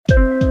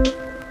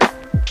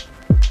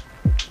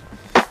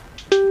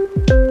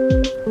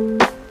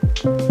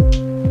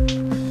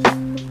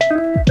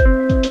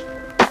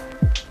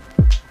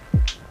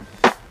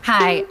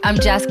I'm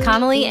Jess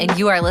Connolly, and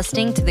you are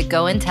listening to the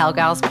Go and Tell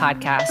Gals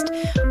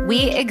podcast.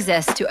 We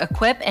exist to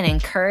equip and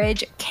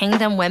encourage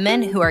kingdom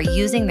women who are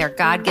using their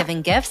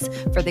God-given gifts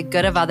for the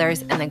good of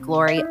others and the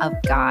glory of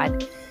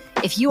God.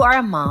 If you are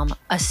a mom,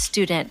 a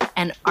student,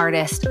 an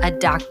artist, a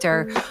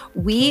doctor,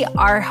 we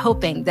are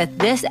hoping that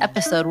this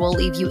episode will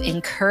leave you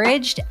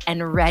encouraged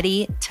and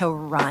ready to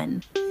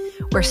run.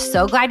 We're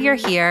so glad you're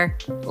here.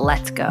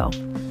 Let's go.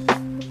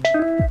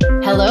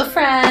 Hello,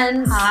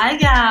 friends. Hi,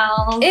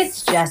 gals.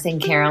 It's Jess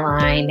and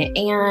Caroline,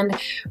 and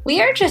we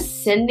are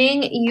just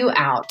sending you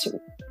out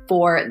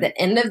for the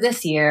end of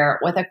this year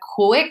with a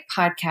quick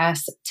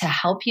podcast to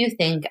help you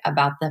think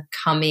about the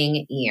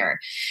coming year.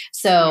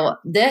 So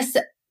this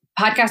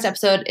podcast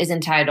episode is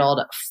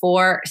entitled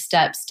 4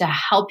 Steps to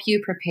Help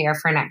You Prepare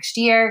for Next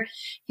Year.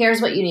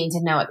 Here's what you need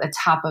to know at the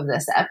top of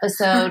this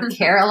episode.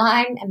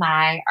 Caroline and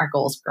I are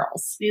goals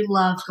girls. We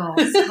love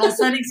goals. Goal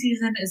setting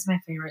season is my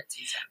favorite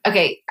season.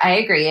 Okay, I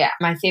agree.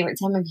 My favorite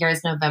time of year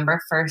is November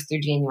 1st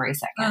through January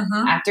 2nd.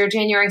 After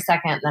January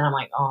 2nd, then I'm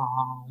like,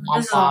 oh,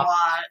 this is a lot.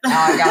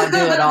 Now I gotta do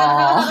it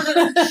all.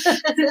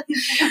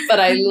 But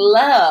I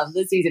love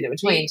the season in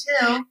between. Me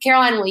too.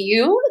 Caroline, will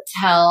you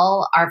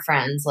tell our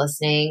friends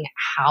listening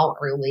how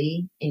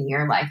early in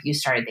your life you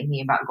started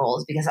thinking about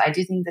goals? Because I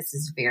do think this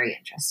is very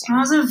interesting. I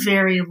was a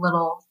very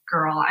little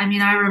girl. I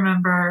mean, I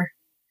remember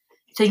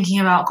thinking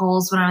about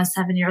goals when I was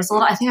 7 years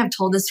old. I think I've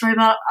told this story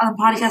about on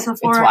the podcast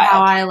before,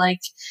 how I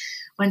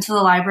went to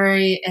the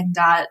library and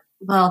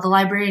the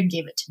librarian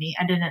gave it to me.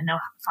 I didn't know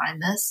how to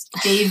find this.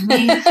 Gave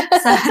me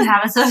 7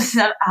 habits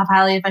of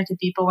highly effective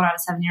people when I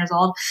was 7 years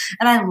old.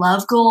 And I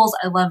love goals.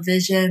 I love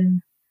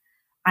vision.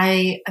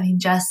 I mean,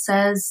 Jess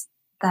says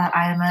that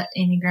I am an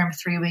Enneagram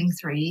 3-wing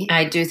 3.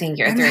 I do think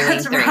you're a 3-wing 3.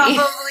 That's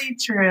probably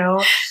true,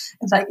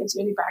 if that gives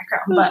you any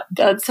background. But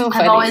that's so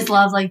funny. I've always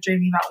loved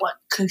dreaming about what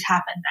could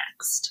happen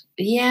next.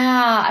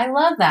 Yeah, I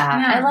love that.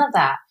 Yeah. I love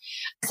that.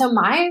 So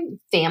my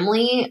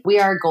family, we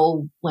are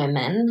goal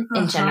women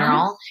in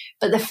general.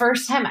 But the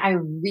first time I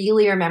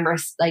really remember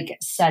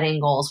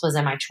setting goals was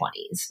in my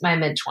 20s, my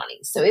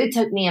mid-20s. So it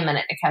took me a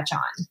minute to catch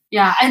on.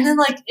 Yeah, and then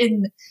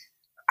in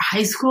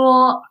high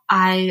school,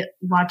 I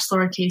watched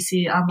Laura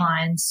Casey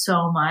online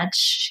so much.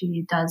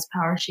 She does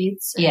power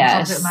sheets. And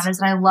yes. Matters,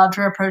 and I loved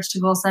her approach to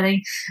goal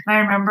setting. And I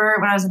remember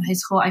when I was in high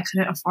school, I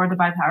couldn't afford to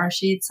buy power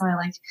sheets. So I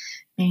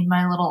made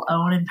my little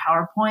own in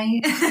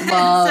PowerPoint.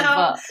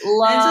 Love.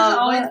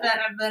 I've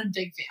been a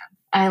big fan.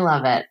 I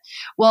love it.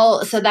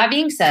 Well, so that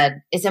being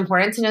said, it's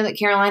important to know that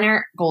Caroline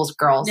are goals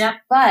girls. Yep.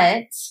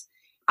 But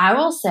I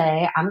will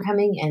say I'm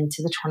coming into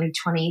the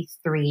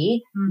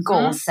 2023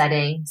 goal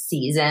setting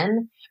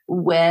season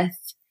with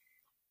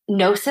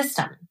no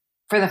system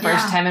for the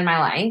first time in my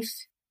life.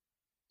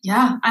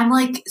 Yeah. I'm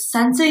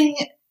sensing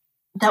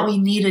that we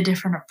need a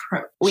different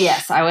approach. Well,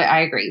 yes, I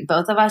agree.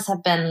 Both of us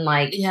have been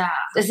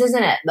this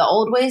isn't it. The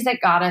old ways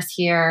that got us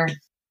here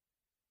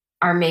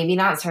are maybe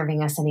not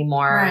serving us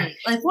anymore.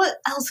 Right. What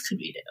else could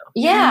we do?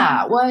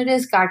 Yeah. What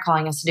is God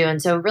calling us to do? And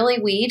so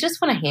really, we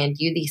just want to hand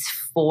you these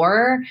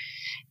 4,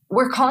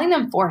 we're calling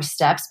them 4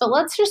 steps, but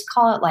let's just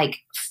call it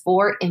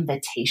 4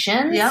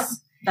 invitations. Yep.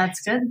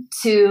 That's good.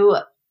 To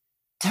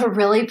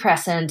really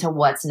press into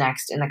what's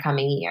next in the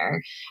coming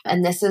year.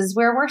 And this is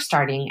where we're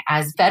starting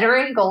as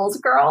veteran goals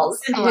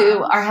girls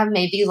who have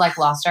maybe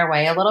lost our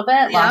way a little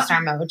bit, lost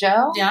our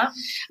mojo. Yeah.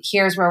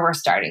 Here's where we're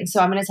starting. So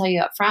I'm going to tell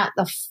you up front,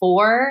 the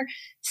 4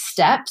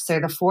 steps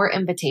or the 4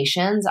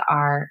 invitations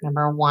are: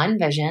 number 1,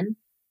 vision;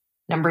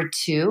 number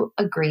 2,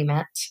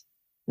 agreement;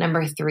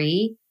 number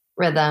 3,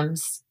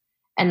 rhythms;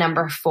 and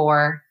number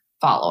 4,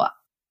 follow-up.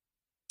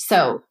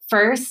 So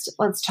first,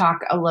 let's talk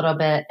a little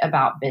bit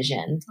about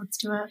vision. Let's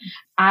do it.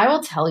 I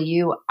will tell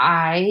you,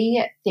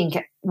 I think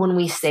when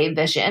we say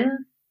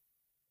vision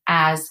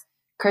as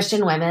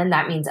Christian women,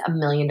 that means a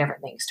million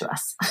different things to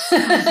us.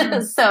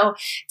 So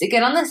to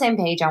get on the same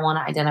page, I want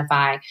to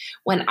identify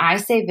when I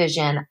say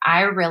vision,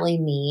 I really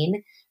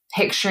mean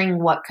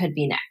picturing what could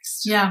be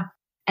next. Yeah.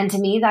 And to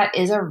me, that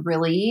is a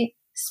really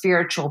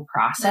spiritual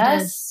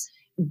process,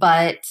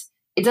 but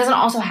it doesn't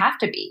also have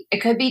to be.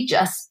 It could be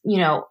just,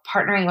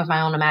 partnering with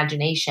my own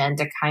imagination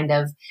to kind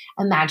of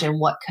imagine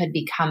what could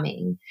be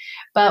coming.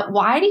 But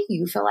why do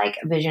you feel like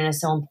vision is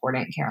so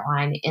important,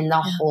 Caroline, in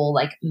the whole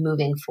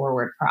moving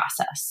forward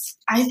process?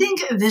 I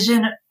think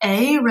vision,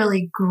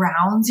 really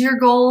grounds your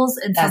goals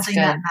in something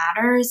that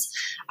matters.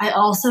 I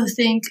also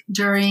think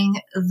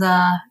during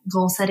the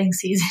goal setting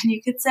season,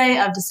 you could say,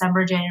 of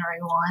December,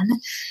 January 1,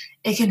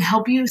 it can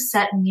help you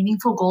set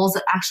meaningful goals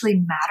that actually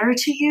matter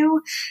to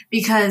you,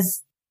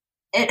 because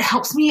it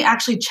helps me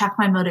actually check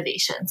my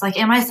motivations.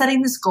 Am I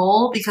setting this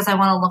goal because I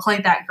want to look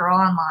like that girl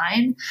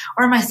online?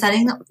 Or am I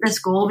setting this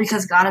goal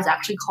because God has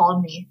actually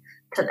called me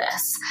to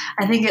this?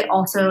 I think it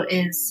also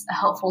is a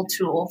helpful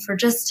tool for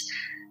just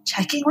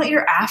checking what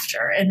you're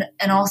after, and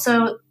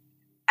also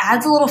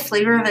adds a little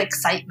flavor of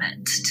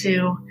excitement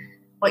to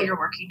what you're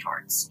working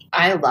towards.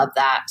 I love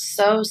that.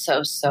 So,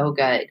 so, so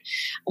good.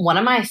 One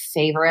of my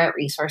favorite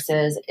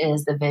resources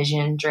is The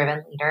Vision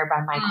Driven Leader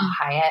by Michael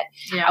Hyatt.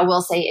 Yeah. I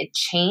will say it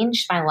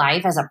changed my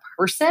life as a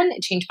person.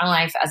 It changed my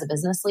life as a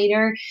business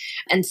leader.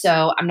 And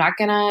so I'm not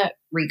going to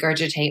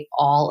regurgitate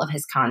all of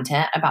his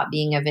content about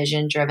being a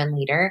vision driven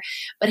leader,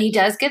 but he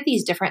does give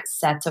these different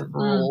sets of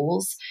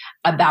rules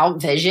about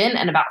vision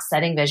and about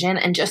setting vision.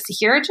 And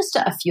here are just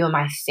a few of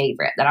my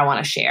favorite that I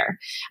want to share.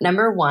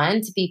 Number one,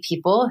 to be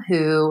people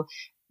who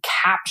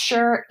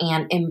capture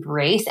and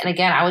embrace, and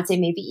again, I would say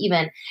maybe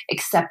even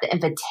accept the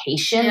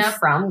invitation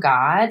from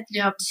God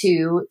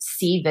to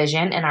see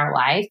vision in our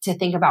life, to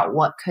think about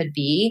what could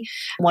be.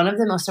 One of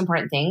the most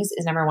important things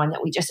is, number one,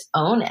 that we just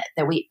own it,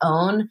 that we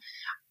own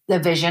the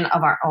vision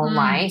of our own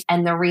life.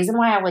 And the reason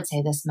why I would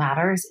say this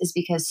matters is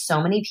because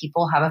so many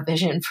people have a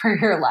vision for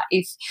your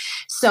life.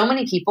 So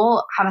many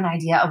people have an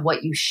idea of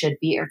what you should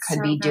be or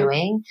could be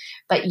doing,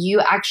 but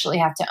you actually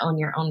have to own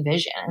your own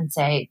vision and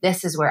say,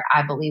 this is where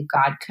I believe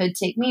God could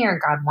take me, or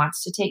God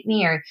wants to take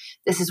me, or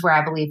this is where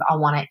I believe I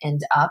want to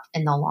end up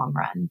in the long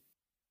run.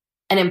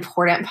 An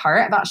important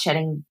part about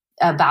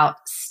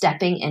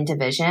stepping into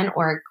vision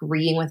or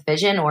agreeing with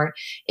vision or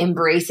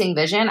embracing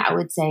vision, I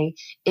would say,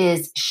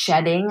 is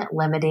shedding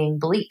limiting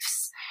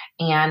beliefs.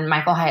 And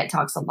Michael Hyatt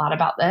talks a lot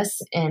about this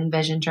in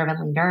Vision Driven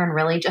Leader, and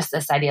really just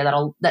this idea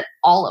that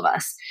all of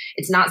us,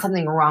 it's not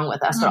something wrong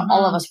with us, but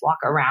all of us walk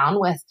around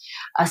with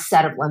a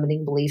set of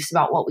limiting beliefs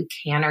about what we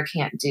can or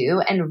can't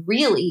do, and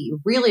really,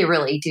 really,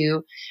 really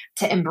do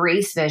to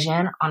embrace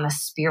vision on a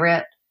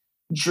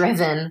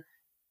spirit-driven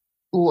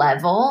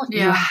level.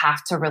 You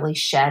have to really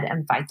shed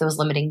and fight those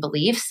limiting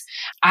beliefs.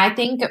 I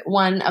think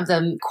one of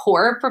the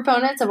core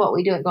proponents of what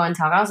we do at Go and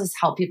Tell Gals is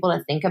help people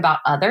to think about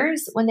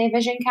others when they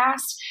vision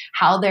cast,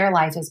 how their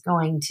life is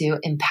going to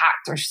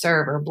impact or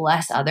serve or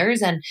bless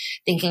others. And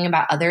thinking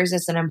about others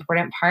is an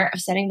important part of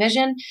setting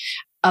vision.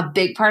 A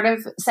big part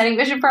of setting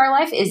vision for our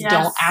life is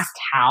don't ask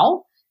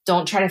how.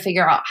 Don't try to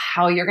figure out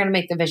how you're going to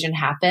make the vision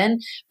happen,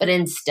 but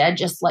instead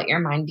just let your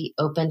mind be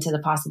open to the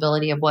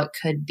possibility of what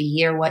could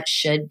be or what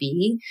should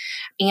be.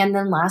 And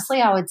then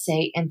lastly, I would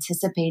say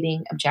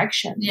anticipating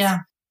objections. Yeah.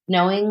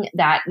 Knowing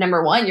that,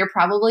 number one, you're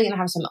probably going to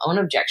have some own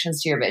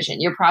objections to your vision.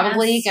 You're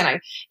probably going to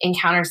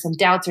encounter some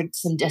doubts or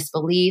some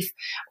disbelief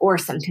or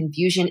some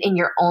confusion in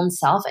your own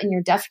self. And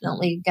you're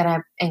definitely going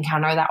to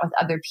encounter that with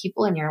other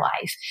people in your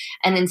life.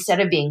 And instead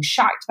of being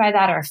shocked by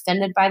that or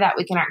offended by that,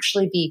 we can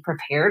actually be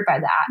prepared by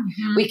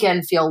that. We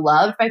can feel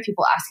loved by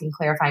people asking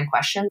clarifying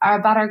questions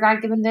about our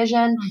God-given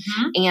vision,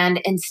 and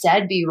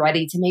instead be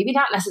ready to maybe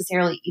not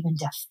necessarily even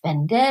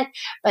defend it,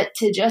 but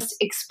to just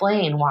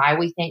explain why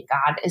we think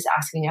God is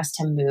asking us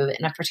to move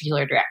in a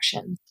particular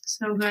direction.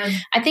 So good.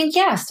 I think,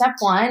 step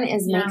one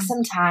is make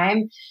some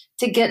time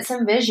to get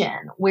some vision.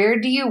 Where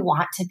do you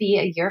want to be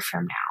a year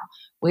from now?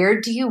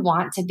 Where do you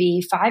want to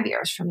be 5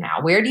 years from now?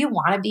 Where do you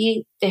want to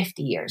be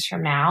 50 years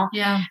from now?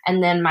 Yeah.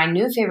 And then my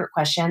new favorite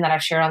question that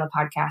I've shared on the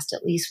podcast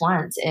at least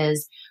once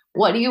is,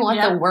 what do you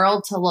want the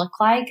world to look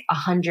like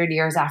 100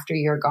 years after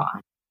you're gone?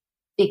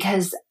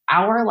 Because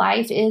our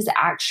life is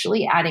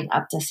actually adding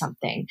up to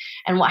something.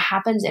 And what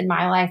happens in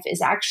my life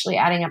is actually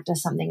adding up to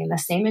something. And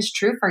the same is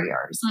true for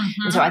yours.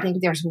 And so I think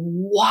there's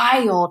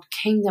wild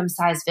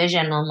kingdom-sized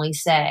vision when we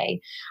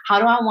say, how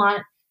do I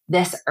want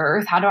this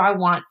earth? How do I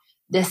want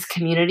this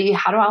community?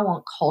 How do I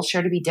want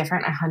culture to be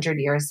different 100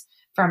 years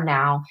from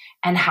now?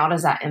 And how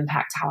does that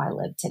impact how I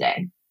live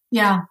today?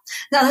 Yeah.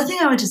 The other thing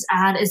I would just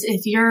add is,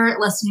 if you're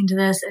listening to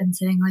this and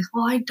saying like,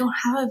 well, I don't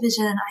have a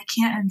vision, I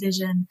can't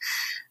envision,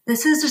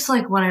 this is just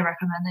like what I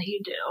recommend that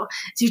you do.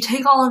 Is you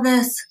take all of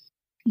this,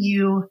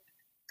 you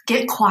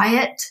get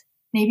quiet.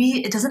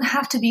 Maybe it doesn't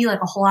have to be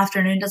like a whole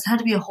afternoon. It doesn't have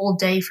to be a whole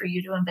day for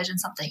you to envision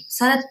something.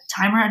 Set a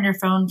timer on your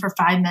phone for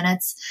 5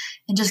 minutes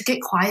and just get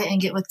quiet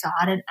and get with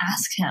God and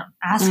ask him.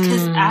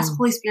 Ask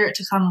Holy Spirit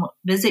to come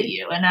visit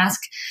you, and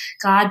ask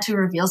God to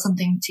reveal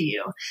something to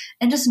you,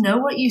 and just know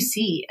what you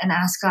see and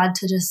ask God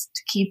to just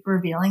keep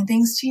revealing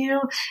things to you.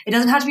 It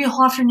doesn't have to be a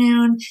whole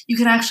afternoon. You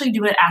can actually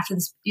do it after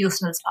you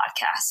listen to this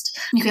podcast.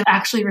 You can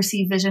actually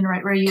receive vision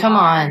right where you are. Come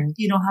on.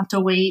 You don't have to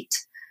wait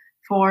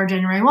for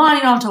January 1.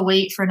 You don't have to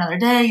wait for another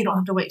day. You don't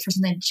have to wait for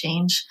something to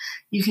change.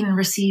 You can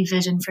receive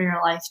vision for your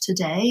life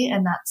today.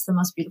 And that's the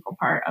most beautiful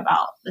part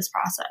about this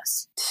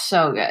process.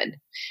 So good.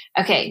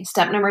 Okay.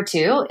 Step number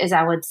 2 is,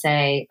 I would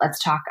say,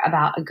 let's talk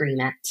about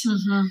agreement.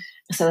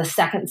 So the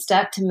second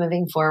step to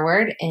moving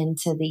forward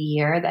into the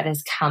year that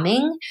is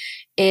coming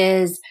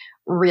is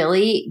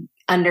really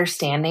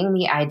understanding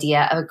the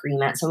idea of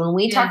agreement. So when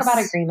we talk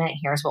about agreement,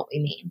 here's what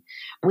we mean.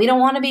 We don't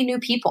want to be new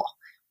people.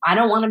 I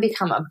don't want to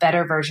become a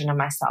better version of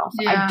myself.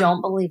 I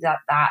don't believe that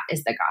that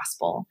is the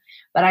gospel.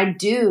 But I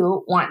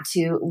do want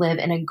to live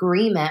in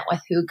agreement with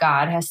who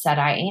God has said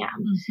I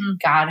am.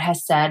 God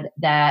has said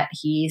that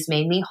he's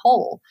made me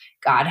whole.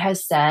 God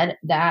has said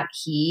that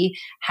he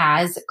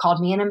has called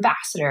me an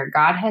ambassador.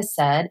 God has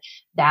said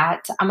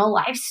that I'm a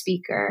life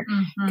speaker.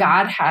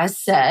 God has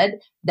said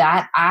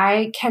that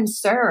I can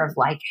serve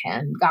like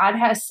him. God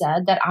has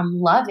said that I'm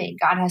loving.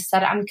 God has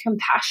said I'm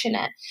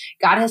compassionate.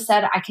 God has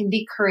said I can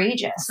be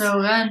courageous.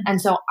 So good.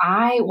 And so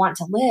I want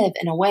to live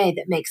in a way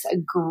that makes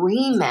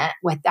agreement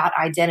with that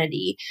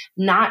identity,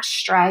 not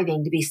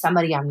striving to be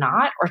somebody I'm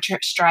not, or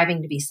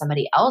striving to be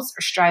somebody else,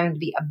 or striving to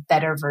be a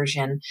better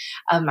version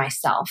of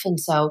myself. And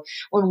so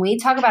when we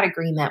talk about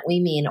agreement,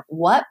 we mean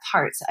what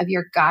parts of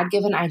your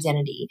God-given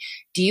identity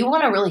do you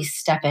want to really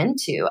step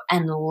into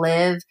and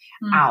live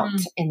out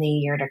in the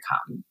year to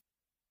come?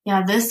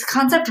 Yeah, this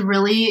concept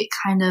really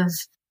kind of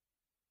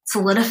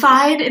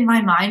solidified in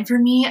my mind for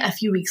me a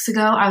few weeks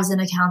ago. I was in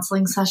a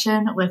counseling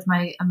session with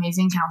my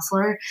amazing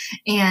counselor,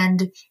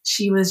 and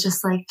she was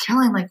just like,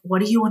 Caroline, like,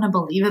 what do you want to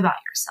believe about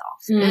yourself?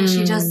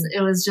 And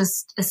it was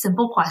just a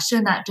simple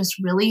question that just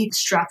really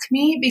struck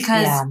me,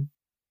 because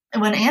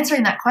when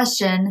answering that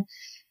question,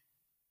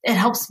 it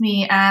helps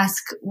me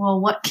ask, well,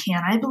 what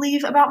can I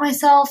believe about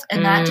myself?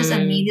 And that just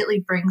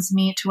immediately brings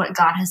me to what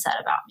God has said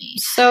about me.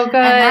 So good.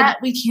 And that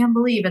we can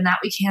believe and that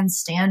we can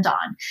stand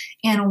on.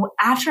 And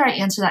after I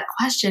answer that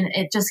question,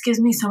 it just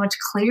gives me so much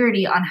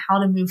clarity on how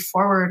to move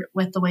forward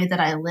with the way that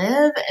I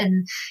live.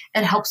 And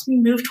it helps me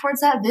move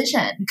towards that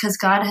vision, because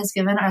God has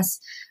given us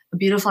a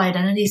beautiful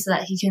identity so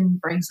that he can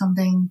bring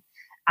something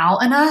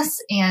out in us.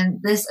 And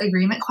this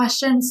agreement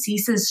question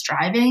ceases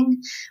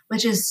striving,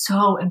 which is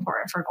so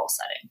important for goal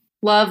setting.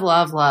 Love,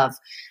 love, love.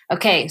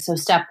 Okay, so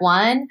step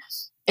 1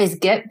 is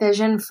get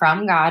vision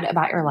from God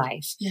about your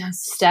life.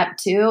 Yes. Step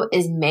 2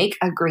 is make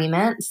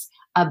agreements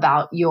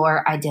about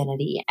your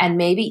identity, and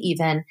maybe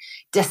even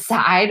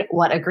decide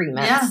what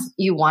agreements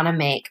you want to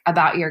make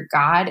about your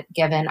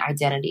God-given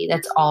identity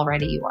that's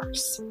already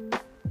yours.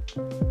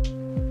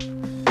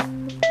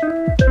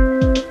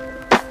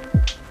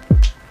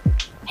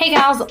 Hey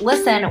gals,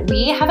 listen,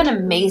 we have an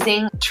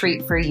amazing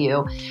treat for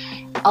you.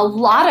 A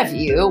lot of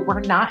you were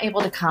not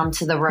able to come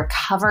to the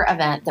Recover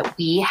event that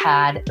we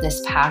had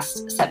this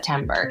past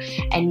September.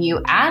 And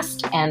you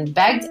asked and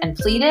begged and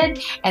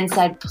pleaded and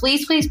said,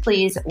 please, please,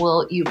 please,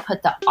 will you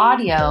put the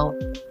audio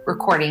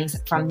recordings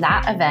from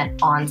that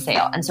event on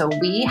sale? And so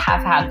we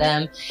have had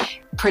them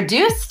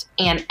produced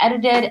and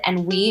edited,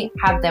 and we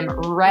have them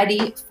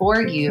ready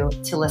for you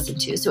to listen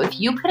to. So if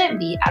you couldn't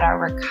be at our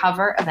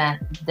Recover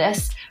event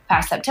this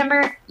past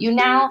September, you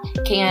now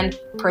can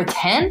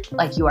pretend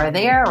like you are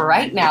there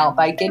right now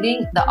by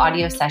getting the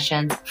audio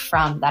sessions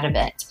from that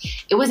event.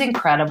 It was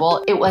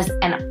incredible. It was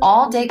an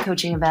all-day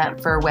coaching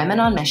event for women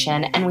on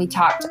mission, and we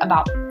talked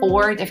about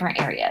 4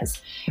 different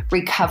areas: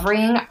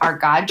 recovering our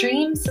God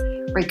dreams,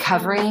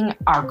 recovering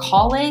our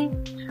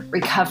calling,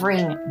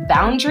 recovering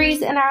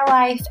boundaries in our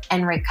life,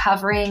 and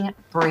recovering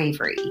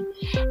bravery.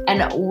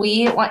 And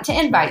we want to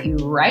invite you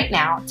right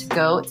now to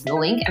go to the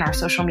link in our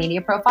social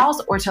media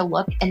profiles or to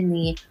look in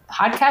the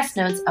podcast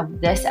notes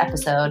of this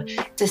episode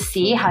to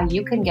see how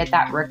you can get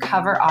that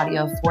Recover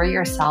audio for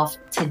yourself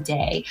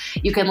today.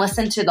 You can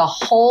listen to the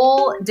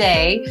whole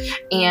day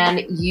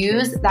and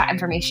use that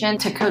information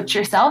to coach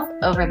yourself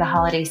over the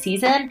holiday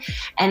season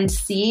and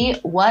see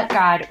what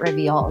God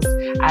reveals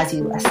as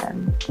you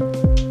listen.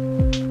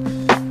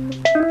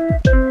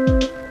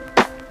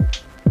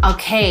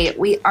 Okay,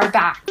 we are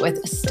back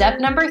with step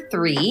number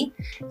 3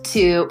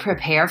 to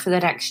prepare for the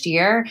next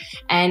year.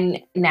 And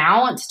now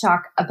I want to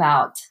talk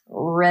about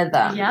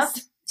rhythms. Yep.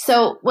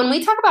 So when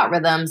we talk about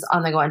rhythms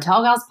on the Go and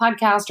Tell Gals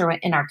podcast or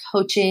in our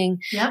coaching,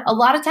 a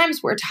lot of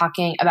times we're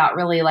talking about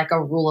really like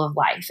a rule of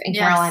life. And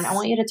Caroline, I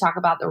want you to talk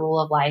about the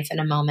rule of life in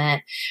a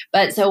moment.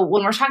 But so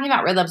when we're talking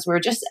about rhythms, we're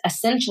just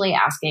essentially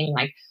asking,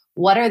 like,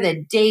 what are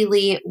the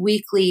daily,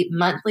 weekly,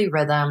 monthly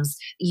rhythms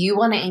you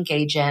want to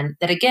engage in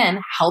that,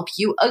 again, help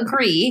you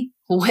agree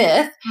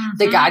with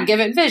the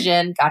God-given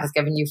vision God has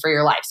given you for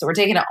your life? So we're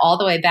taking it all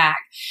the way back.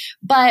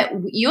 But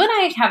you and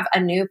I have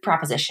a new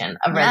proposition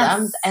of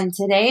rhythms. And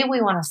today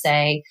we want to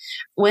say,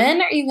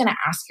 when are you going to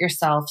ask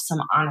yourself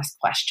some honest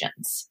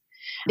questions?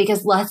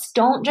 Because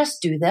don't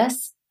just do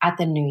this at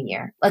the new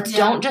year.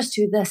 Don't just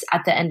do this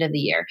at the end of the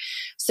year.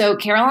 So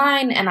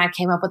Caroline and I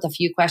came up with a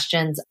few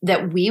questions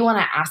that we want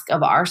to ask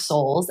of our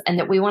souls and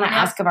that we want to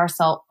ask of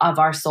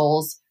our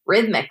souls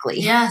rhythmically.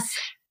 Yes.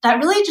 That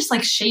really just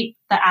like shape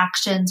the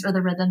actions or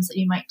the rhythms that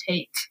you might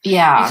take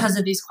because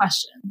of these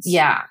questions.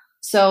 Yeah.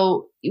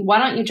 So why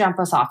don't you jump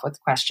us off with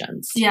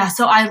questions? Yeah.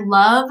 So I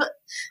love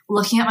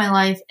looking at my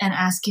life and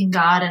asking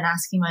God and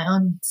asking my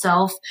own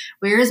self,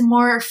 where is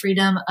more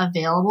freedom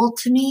available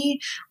to me?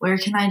 Where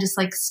can I just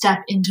like step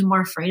into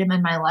more freedom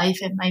in my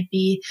life? It might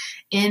be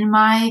in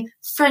my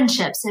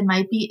friendships. It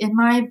might be in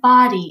my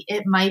body.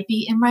 It might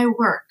be in my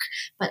work,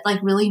 but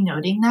like really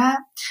noting that.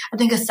 I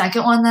think a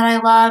second one that I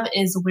love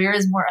is, where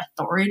is more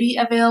authority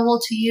available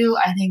to you?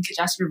 I think,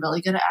 Jess, you're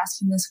really good at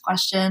asking this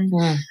question.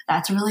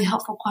 That's a really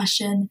helpful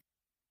question.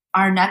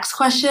 Our next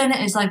question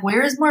is like,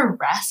 where is more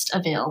rest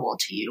available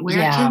to you?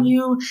 Where can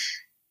you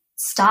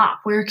stop?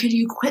 Where could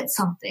you quit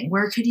something?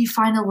 Where could you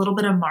find a little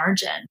bit of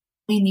margin?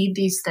 We need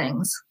these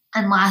things.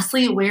 And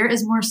lastly, where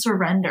is more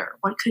surrender?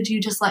 What could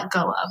you just let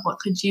go of? What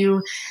could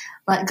you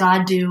let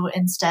God do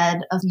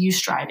instead of you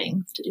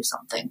striving to do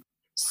something?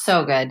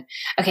 So good.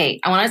 Okay.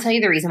 I want to tell you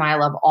the reason why I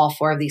love all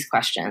 4 of these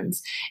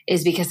questions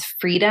is because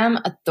freedom,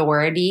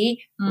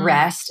 authority,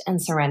 rest,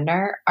 and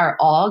surrender are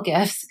all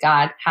gifts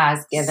God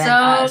has given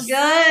us. So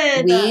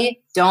good.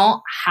 We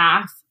don't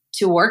have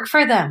to work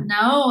for them.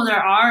 No,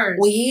 they're ours.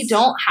 We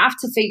don't have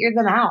to figure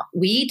them out.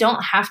 We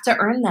don't have to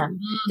earn them.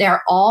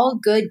 They're all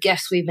good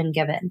gifts we've been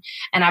given.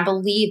 And I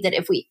believe that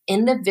if we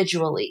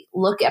individually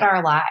look at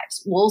our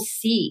lives, we'll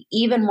see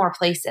even more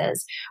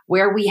places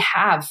where we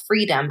have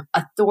freedom,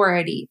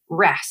 authority,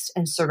 rest,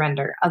 and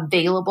surrender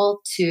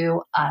available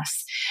to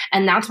us.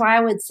 And that's why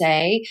I would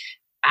say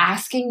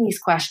asking these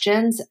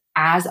questions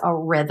as a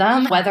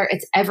rhythm, whether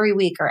it's every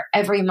week or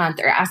every month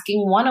or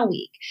asking one a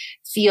week,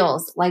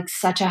 feels like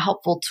such a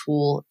helpful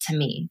tool to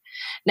me.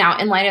 Now,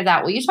 in light of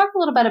that, will you talk a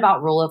little bit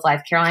about Rule of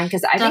Life, Caroline?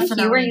 Because I think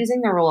you were using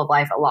the Rule of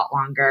Life a lot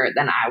longer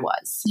than I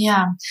was.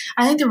 Yeah,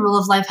 I think the Rule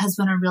of Life has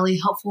been a really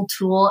helpful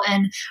tool.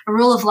 And a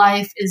Rule of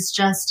Life is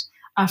just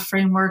a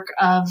framework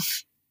of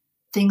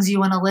things you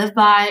want to live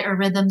by or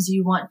rhythms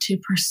you want to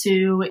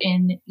pursue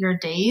in your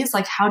days.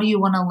 Like, how do you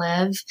want to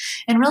live?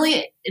 And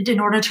really, in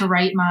order to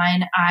write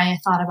mine, I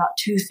thought about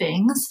 2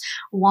 things.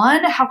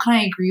 1, how can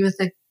I agree with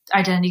the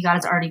identity God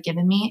has already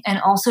given me? And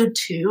also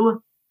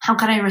 2, how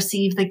can I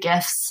receive the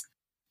gifts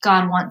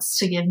God wants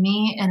to give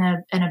me in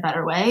a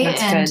better way?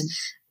 That's good.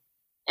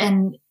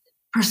 And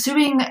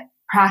pursuing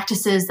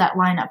practices that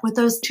line up with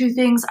those 2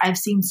 things, I've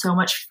seen so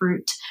much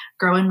fruit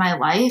grow in my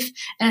life.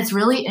 And it's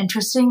really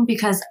interesting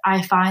because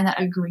I find that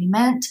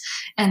agreement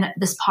and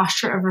this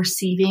posture of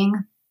receiving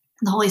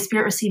the Holy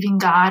Spirit, receiving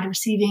God,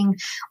 receiving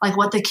like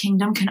what the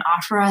kingdom can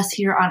offer us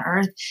here on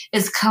earth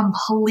is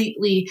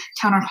completely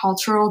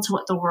countercultural to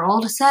what the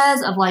world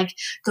says of like,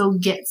 go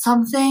get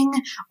something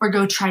or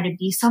go try to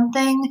be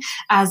something.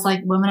 As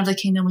like women of the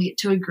kingdom, we get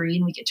to agree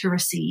and we get to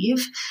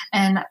receive.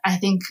 And I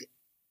think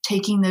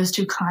taking those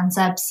 2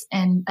 concepts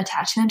and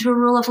attaching them to a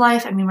rule of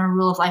life. I mean, my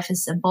rule of life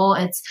is simple.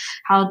 It's,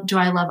 how do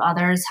I love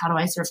others? How do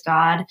I serve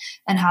God?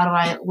 And how do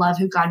I love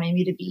who God made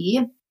me to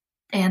be?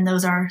 And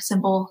those are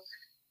simple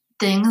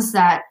things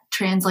that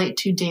translate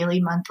to daily,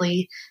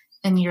 monthly,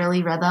 and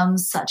yearly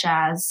rhythms, such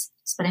as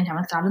spending time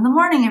with God in the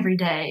morning every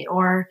day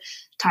or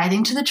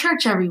tithing to the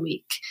church every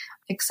week,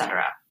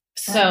 etc.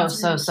 So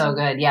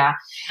good. Yeah.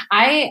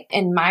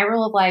 In my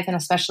Rule of Life, and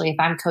especially if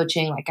I'm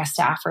coaching like a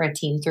staff or a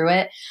team through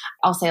it,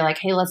 I'll say like,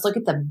 hey, let's look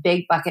at the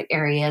big bucket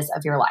areas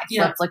of your life.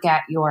 Yeah. Let's look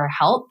at your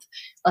health.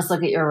 Let's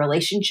look at your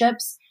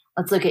relationships.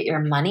 Let's look at your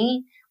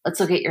money. Let's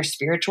look at your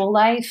spiritual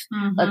life.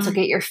 Let's look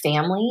at your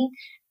family.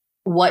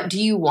 What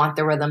do you want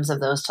the rhythms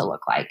of those to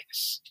look like?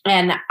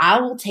 And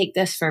I will take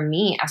this for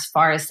me as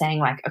far as saying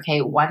like,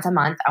 okay, once a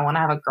month, I want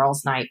to have a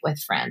girls' night with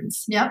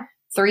friends. Yep.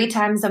 3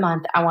 times a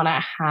month, I want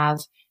to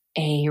have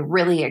a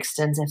really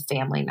extensive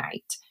family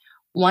night.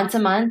 Once a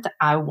month,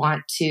 I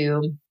want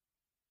to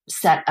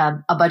set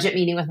a budget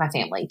meeting with my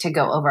family to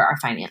go over our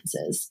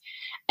finances.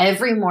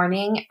 Every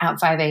morning at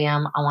 5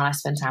 a.m., I want to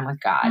spend time with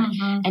God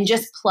and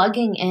just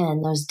plugging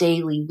in those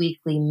daily,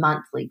 weekly,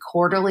 monthly,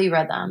 quarterly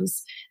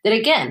rhythms that,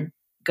 again,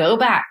 go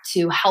back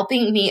to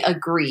helping me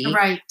agree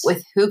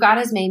with who God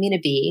has made me to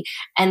be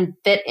and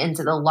fit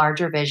into the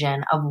larger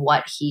vision of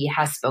what He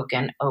has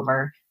spoken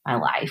over my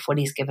life, what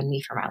He's given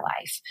me for my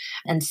life.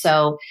 And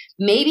so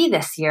maybe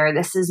this year,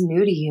 this is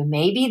new to you.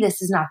 Maybe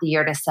this is not the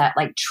year to set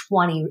like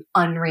 20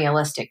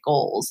 unrealistic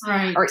goals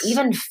or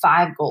even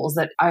 5 goals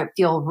that I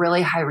feel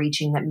really high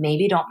reaching that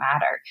maybe don't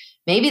matter.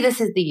 Maybe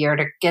this is the year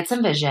to get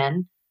some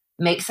vision,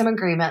 make some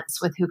agreements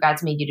with who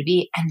God's made you to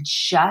be, and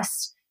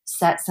just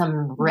set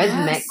some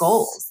rhythmic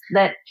goals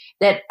that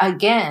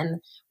again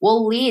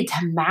will lead to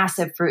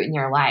massive fruit in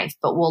your life,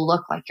 but will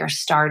look like you're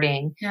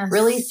starting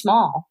really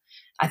small.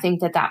 I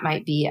think that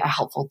might be a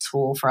helpful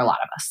tool for a lot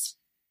of us.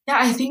 Yeah,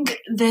 I think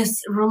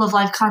this rule of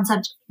life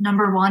concept,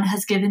 number 1,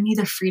 has given me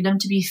the freedom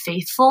to be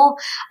faithful.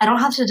 I don't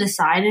have to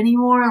decide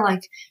anymore,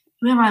 like,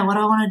 who am I? What do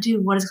I want to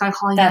do? What is God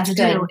calling me to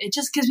do? It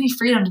just gives me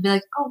freedom to be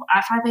like, oh,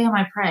 at 5 a.m.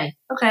 I pray.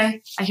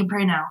 Okay, I can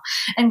pray now.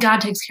 And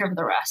God takes care of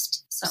the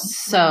rest.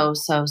 So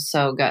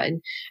good.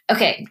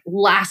 Okay,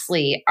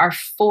 lastly, our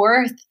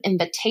 4th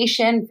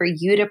invitation for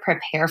you to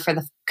prepare for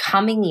the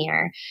coming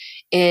year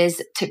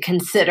is to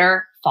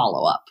consider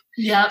follow-up.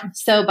 Yep.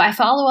 So by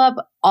follow-up,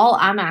 all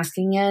I'm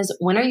asking is,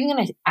 when are you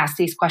going to ask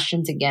these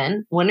questions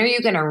again? When are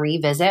you going to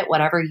revisit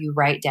whatever you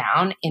write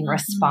down in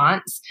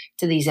response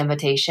to these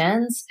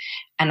invitations?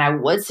 And I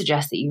would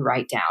suggest that you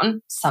write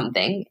down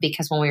something,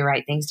 because when we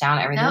write things down,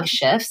 everything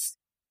shifts.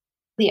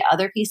 The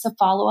other piece of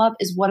follow-up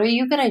is, what are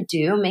you going to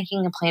do,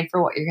 making a plan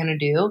for what you're going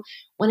to do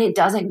when it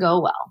doesn't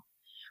go well?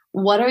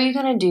 What are you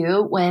going to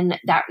do when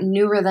that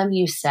new rhythm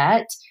you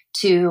set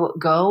to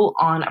go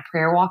on a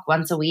prayer walk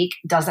once a week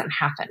doesn't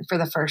happen for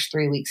the first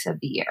 3 weeks of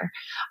the year?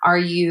 Are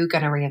you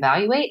going to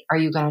reevaluate? Are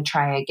you going to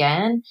try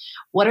again?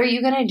 What are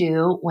you going to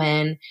do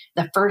when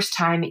the first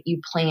time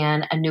you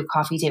plan a new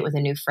coffee date with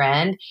a new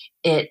friend,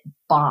 it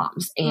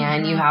bombs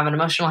and you have an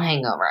emotional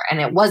hangover and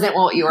it wasn't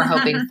what you were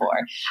hoping for?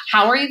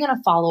 How are you going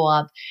to follow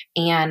up,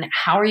 and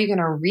how are you going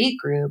to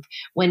regroup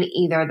when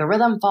either the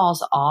rhythm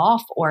falls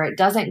off or it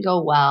doesn't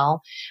go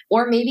well,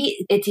 or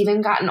maybe it's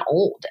even gotten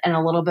old and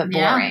a little bit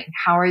boring?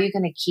 How are you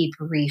going to keep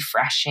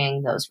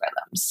refreshing those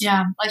rhythms?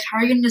 Yeah. Like, how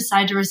are you going to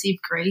decide to receive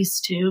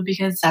grace too?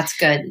 Because that's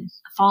good.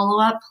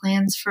 Follow-up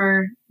plans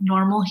for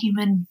normal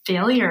human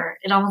failure.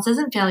 It almost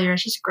isn't failure.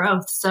 It's just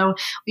growth. So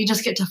we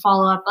just get to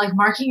follow up, like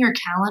marking your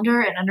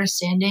calendar and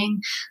understanding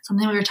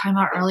something we were talking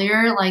about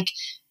earlier. Like,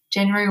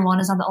 January 1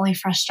 is not the only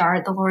fresh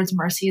start. The Lord's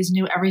mercy is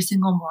new every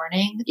single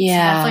morning.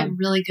 Yeah. So that's like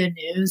really good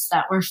news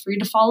that we're free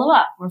to follow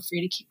up. We're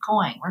free to keep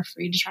going. We're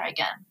free to try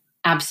again.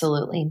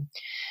 Absolutely.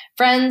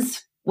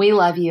 Friends, we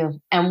love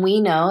you, and we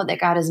know that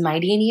God is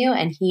mighty in you,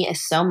 and He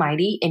is so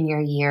mighty in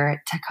your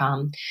year to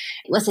come.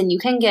 Listen, you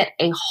can get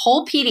a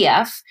whole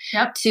PDF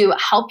to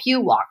help you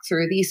walk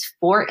through these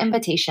 4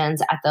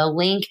 invitations at the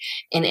link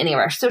in any of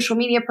our social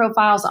media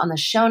profiles, on the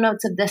show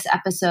notes of this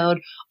episode,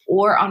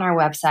 or on our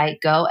website,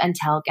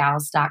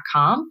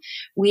 goandtellgals.com.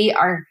 We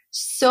are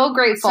so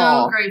grateful.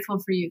 So grateful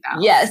for you guys.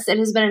 Yes, it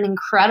has been an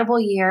incredible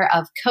year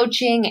of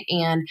coaching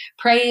and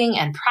praying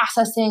and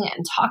processing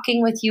and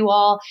talking with you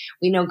all.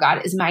 We know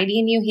God is mighty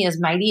in you. He is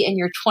mighty in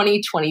your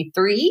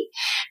 2023.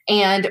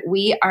 And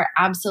we are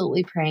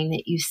absolutely praying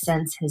that you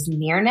sense His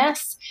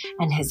nearness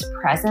and His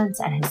presence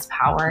and His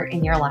power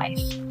in your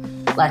life.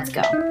 Let's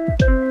go.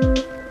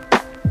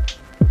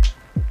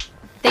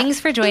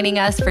 Thanks for joining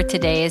us for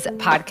today's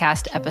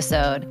podcast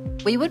episode.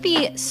 We would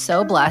be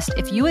so blessed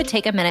if you would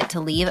take a minute to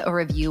leave a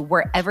review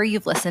wherever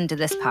you've listened to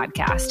this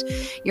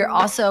podcast. You're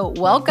also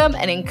welcome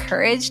and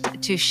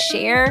encouraged to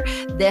share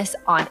this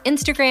on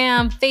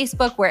Instagram,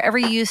 Facebook, wherever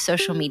you use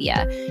social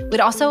media.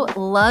 We'd also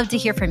love to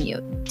hear from you.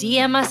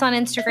 DM us on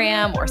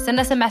Instagram or send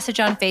us a message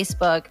on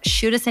Facebook,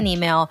 shoot us an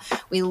email.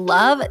 We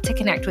love to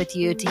connect with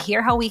you to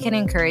hear how we can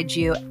encourage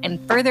you and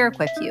further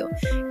equip you.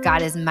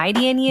 God is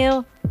mighty in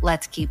you.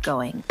 Let's keep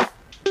going.